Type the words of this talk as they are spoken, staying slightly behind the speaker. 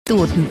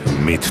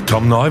Anekdoten. Mit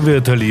Tom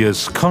Neuwirth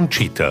alias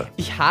Conchita.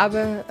 Ich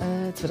habe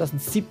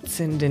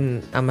 2017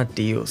 den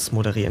Amadeus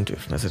moderieren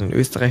dürfen, also den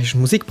österreichischen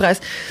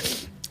Musikpreis,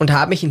 und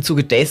habe mich im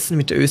Zuge dessen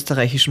mit der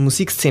österreichischen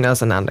Musikszene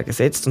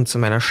auseinandergesetzt. Und zu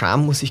meiner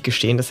Scham muss ich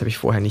gestehen, das habe ich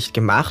vorher nicht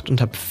gemacht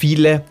und habe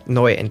viele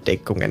neue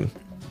Entdeckungen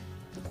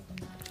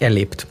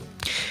erlebt.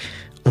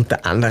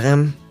 Unter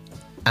anderem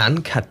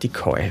Anne-Cathy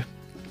Coy.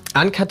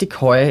 Anne-Cathy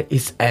Coy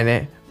ist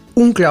eine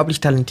unglaublich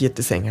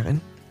talentierte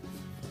Sängerin,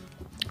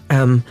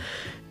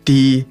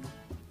 die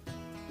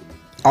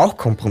auch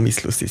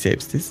kompromisslos sie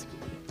selbst ist,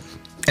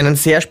 einen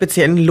sehr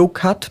speziellen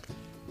Look hat,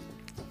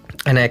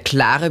 eine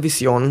klare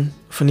Vision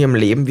von ihrem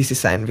Leben, wie sie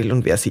sein will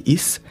und wer sie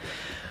ist,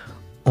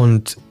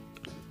 und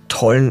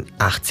tollen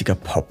 80er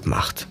Pop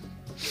macht.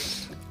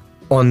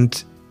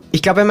 Und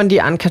ich glaube, wenn man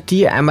die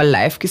Anne-Cathy einmal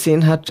live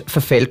gesehen hat,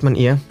 verfällt man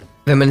ihr.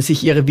 Wenn man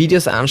sich ihre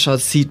Videos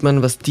anschaut, sieht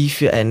man, was die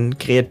für ein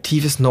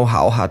kreatives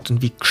Know-how hat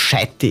und wie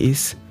gescheit die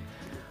ist.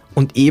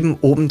 Und eben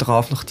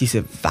obendrauf noch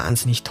diese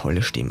wahnsinnig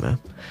tolle Stimme.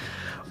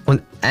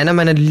 Und einer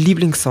meiner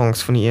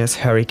Lieblingssongs von ihr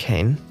ist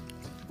Hurricane,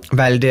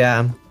 weil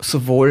der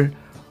sowohl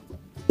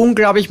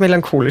unglaublich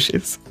melancholisch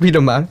ist,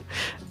 wieder mal,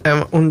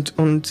 und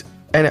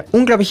eine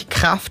unglaubliche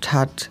Kraft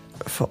hat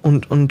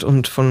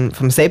und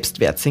vom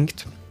Selbstwert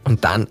singt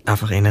und dann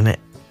einfach in eine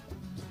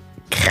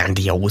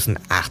grandiosen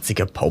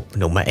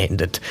 80er-Pop-Nummer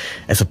endet.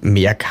 Also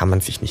mehr kann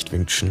man sich nicht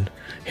wünschen.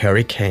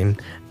 Hurricane,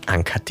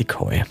 Anne-Cathy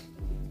Coy.